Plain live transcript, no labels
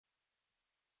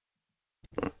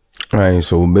All right,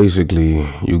 so basically,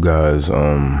 you guys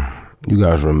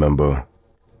remember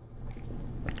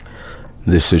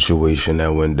this situation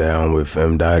that went down with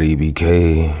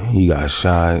MdotEBK. He got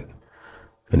shot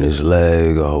in his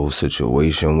leg. A whole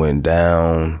situation went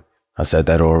down. I said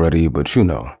that already, but you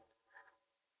know,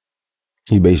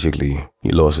 he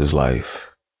lost his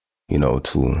life, you know,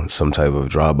 to some type of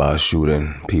drive-by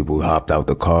shooting. People hopped out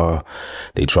the car.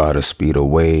 They tried to speed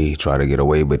away, try to get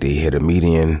away, but they hit a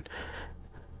median,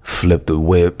 flipped the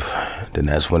whip. Then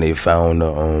that's when they found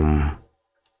the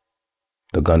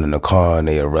gun in the car, and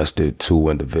they arrested 2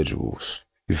 individuals.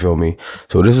 You feel me?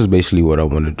 So this is basically what I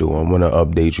want to do. I want to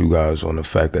update you guys on the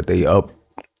fact that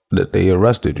they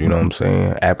arrested, you know what I'm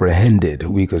saying? Apprehended,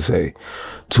 we could say,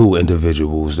 2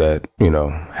 individuals that, you know,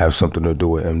 have something to do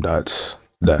with MDOT's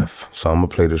death. So I'm gonna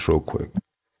play this real quick.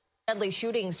 Deadly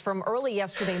shootings from early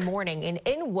yesterday morning in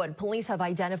Inwood. Police have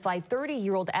identified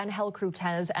 30-year-old Angel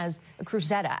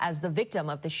Cruzeta as the victim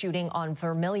of the shooting on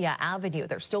Vermillia Avenue.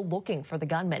 They're still looking for the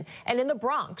gunman. And in the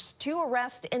Bronx, 2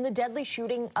 arrests in the deadly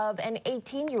shooting of an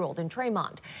 18-year-old in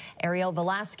Tremont. Ariel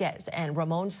Velasquez and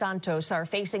Ramon Santos are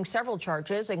facing several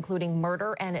charges, including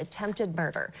murder and attempted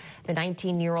murder. The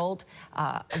 19-year-old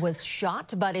was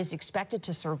shot but is expected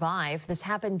to survive. This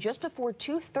happened just before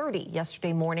 2:30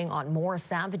 yesterday morning on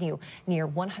Morris Avenue near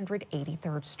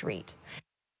 183rd Street.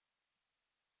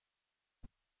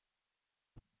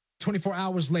 24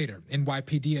 hours later,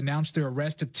 NYPD announced their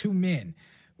arrest of 2 men,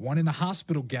 one in a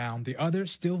hospital gown, the other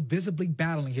still visibly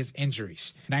battling his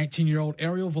injuries. 19-year-old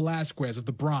Ariel Velasquez of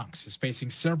the Bronx is facing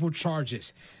several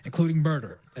charges, including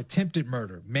murder, attempted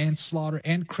murder, manslaughter,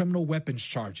 and criminal weapons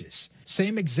charges.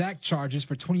 Same exact charges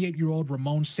for 28-year-old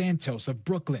Ramon Santos of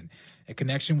Brooklyn, in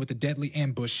connection with the deadly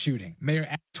ambush shooting.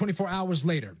 24 hours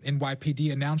later,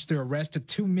 NYPD announced their arrest of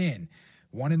 2 men,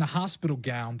 one in a hospital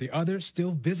gown, the other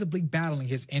still visibly battling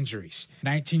his injuries.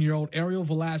 19-year-old Ariel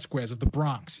Velasquez of the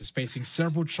Bronx is facing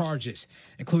several charges,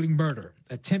 including murder,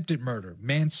 attempted murder,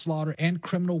 manslaughter, and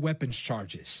criminal weapons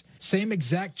charges. Same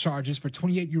exact charges for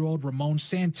 28-year-old Ramon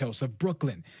Santos of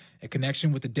Brooklyn, in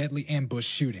connection with the deadly ambush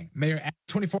shooting.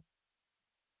 24.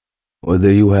 Well,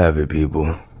 there you have it,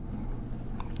 people.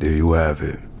 There you have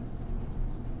it.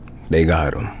 They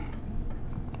got him.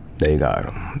 They got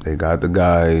him. They got the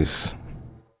guys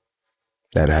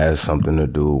that has something to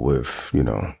do with, you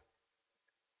know,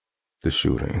 the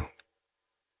shooting.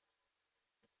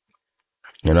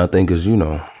 And I think it's, you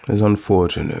know, it's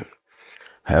unfortunate.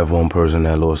 Have one person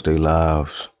that lost their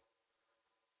lives.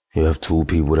 You have 2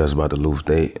 people that's about to lose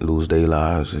their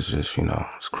lives. It's just, you know,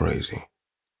 it's crazy.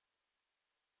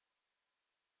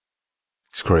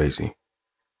 It's crazy.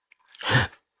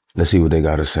 Let's see what they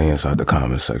got to say inside the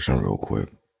comment section real quick.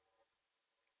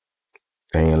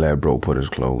 They ain't let bro put his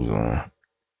clothes on.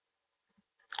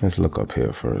 Let's look up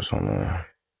here first. Hold on.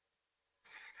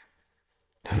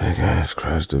 That guy's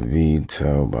crashed the V,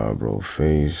 tell by bro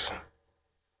face.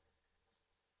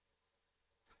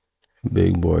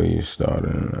 Big boy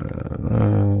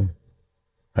started.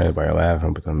 Everybody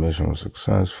laughing, but the mission was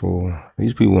successful.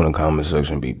 These people in the comment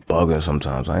section be bugging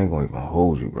sometimes. I ain't gonna even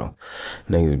hold you, bro.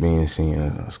 Niggas being seen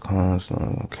as constant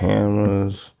on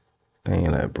cameras. They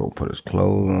ain't let bro put his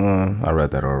clothes on. I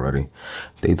read that already.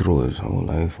 They threw his whole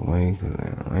life away because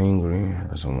they're angry.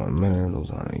 That's in 1 minute. Those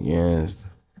on against.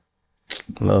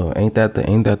 Look, ain't that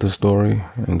the story?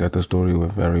 Ain't that the story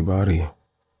with everybody?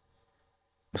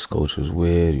 This culture's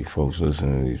weird. You folks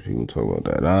listen to these people talk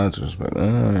about that disrespect,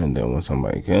 and then when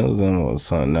somebody kills them or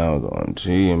something else,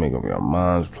 OMG, and make up your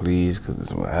minds, please, because this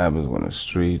is what happens when the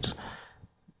streets.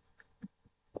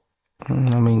 I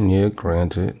mean, yeah,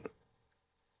 granted.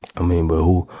 I mean,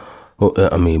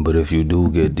 but if you do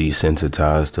get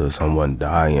desensitized to someone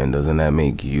dying, doesn't that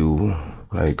make you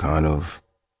like kind of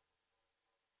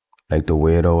like the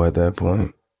weirdo at that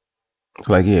point?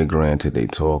 Like, yeah, granted, they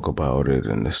talk about it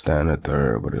and the standard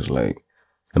third, but it's like,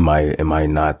 am I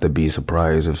not to be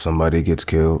surprised if somebody gets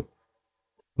killed?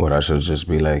 What, I should just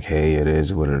be like, hey, it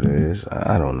is what it is?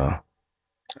 I don't know.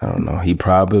 I don't know. He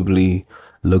probably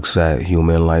looks at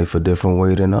human life a different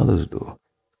way than others do.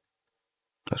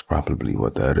 That's probably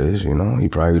what that is, you know? He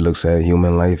probably looks at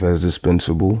human life as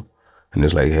dispensable. And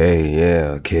it's like, hey,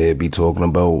 yeah, a kid be talking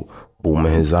about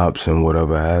booming his ops and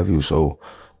whatever have you, so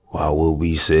why would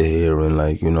we sit here and,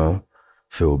 like, you know,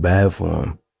 feel bad for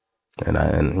him?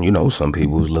 And you know, some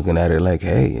people's looking at it like,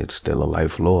 hey, it's still a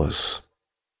life loss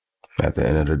at the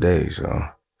end of the day. So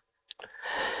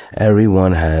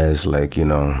everyone has, like, you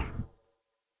know,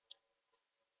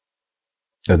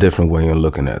 a different way of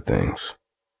looking at things.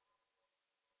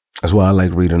 That's why I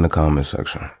like reading the comment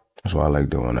section. That's why I like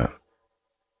doing that.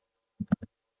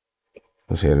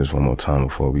 Let's hear this one more time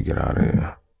before we get out of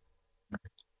here.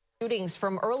 Shootings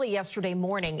from early yesterday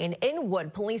morning in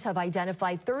Inwood, police have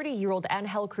identified 30-year-old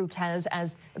Angel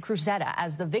Cruzetta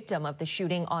as the victim of the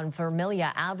shooting on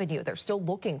Vermilya Avenue. They're still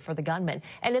looking for the gunman.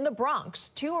 And in the Bronx,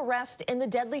 2 arrests in the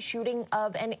deadly shooting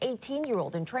of an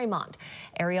 18-year-old in Tremont.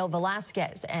 Ariel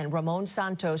Velasquez and Ramon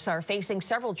Santos are facing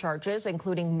several charges,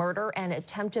 including murder and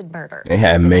attempted murder. They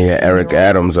had Mayor Eric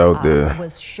Adams out there.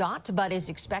 Was shot but is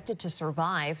expected to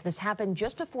survive. This happened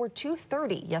just before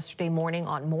 2:30 yesterday morning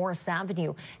on Morris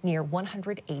Avenue near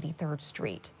 183rd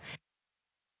Street.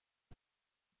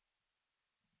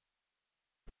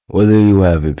 Well, there you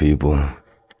have it, people.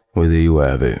 Well, there you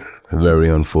have it. A very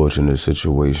unfortunate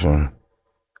situation,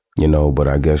 you know, but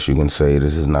I guess you can say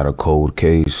this is not a cold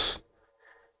case.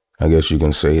 I guess you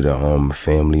can say the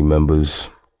family members,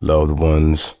 loved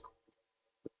ones,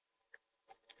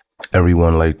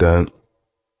 everyone like that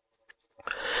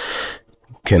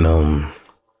can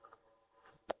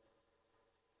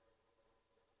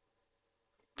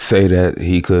say that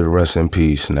he could rest in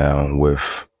peace now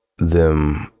with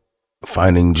them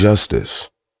finding justice,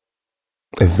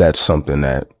 if that's something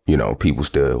that, you know, people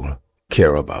still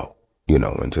care about, you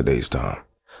know, in today's time.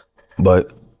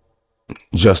 But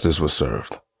justice was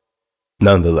served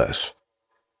nonetheless,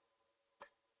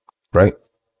 right?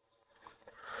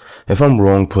 If I'm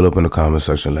wrong, pull up in the comment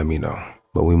section, let me know.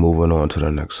 But we moving on to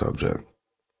the next subject.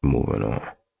 Moving on.